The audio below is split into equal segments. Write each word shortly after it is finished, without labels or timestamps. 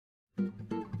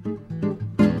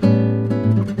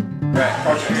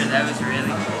sure. That was really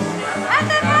cool. How'd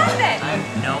that happen? I have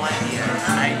no idea.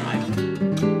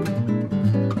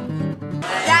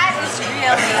 That is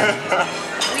really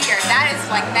weird. That is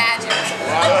like magic.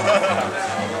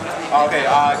 Okay,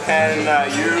 can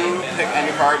you pick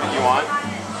any card that you want?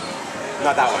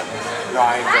 Not that one. No,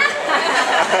 I ain't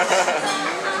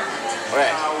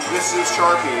Okay, this is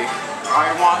Sharpie.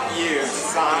 I want you to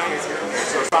sign,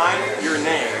 so sign your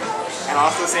name, and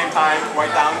also at the same time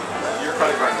write down your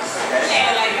credit card. Okay?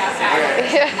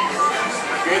 Okay.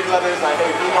 Good letters, I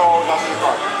think you know that's your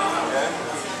card. Okay?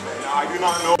 Now I do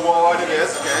not know what it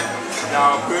is, okay?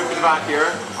 Now put it to the back here,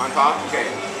 on top, okay?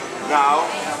 Now,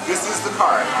 this is the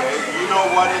card, okay? You know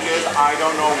what it is, I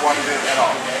don't know what it is at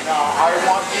all. Okay? Now, I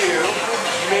want you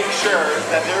to make sure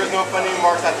that there is no funny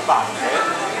marks at the back, okay?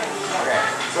 Okay.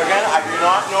 So again, I do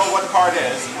not know what the card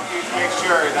is. You need to make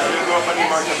sure that there is no funny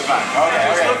marks at the back. Okay,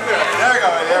 okay. There we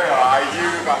go, there we go. You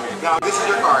got me. Now, this is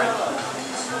your card.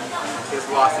 It's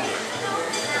lost in here.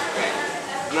 Okay.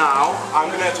 Now,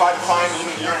 I'm going to try to find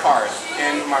your card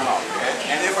in my mouth,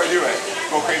 okay? And if I do it,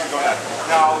 go crazy, go nuts.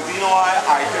 Now, do you know why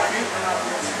I picked you?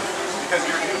 Because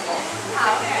you're beautiful.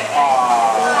 Alright,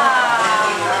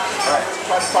 so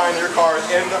try to find your card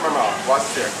in my mouth. Watch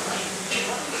this here.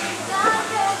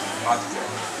 Watch this here.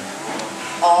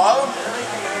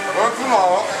 Work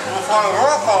tomorrow, we'll find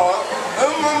your card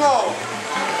in my mouth.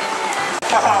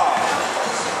 Haha.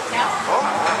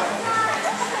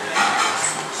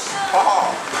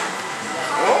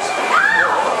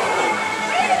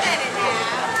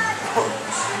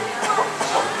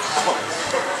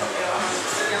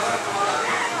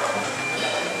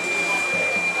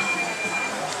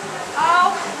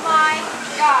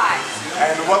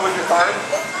 And what was your card?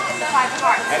 The 5 of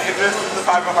hearts. And if this is the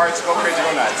 5 of hearts, go crazy, go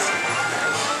nuts.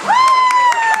 Woo!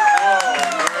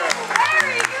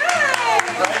 Very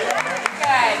good!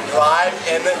 Very good. Live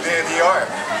in the VR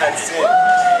and see.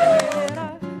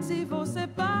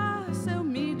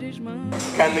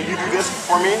 Can you do this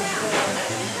for me?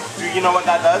 Do you know what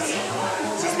that does?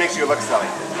 This makes you look silly.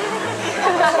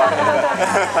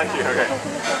 Thank you, okay.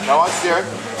 Now watch here.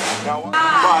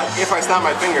 But if I snap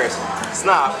my fingers,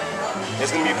 snap,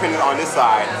 it's going to be printed on this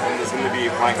side, and it's going to be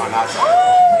blank on that side.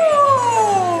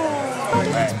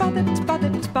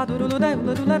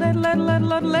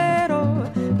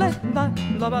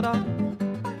 Right.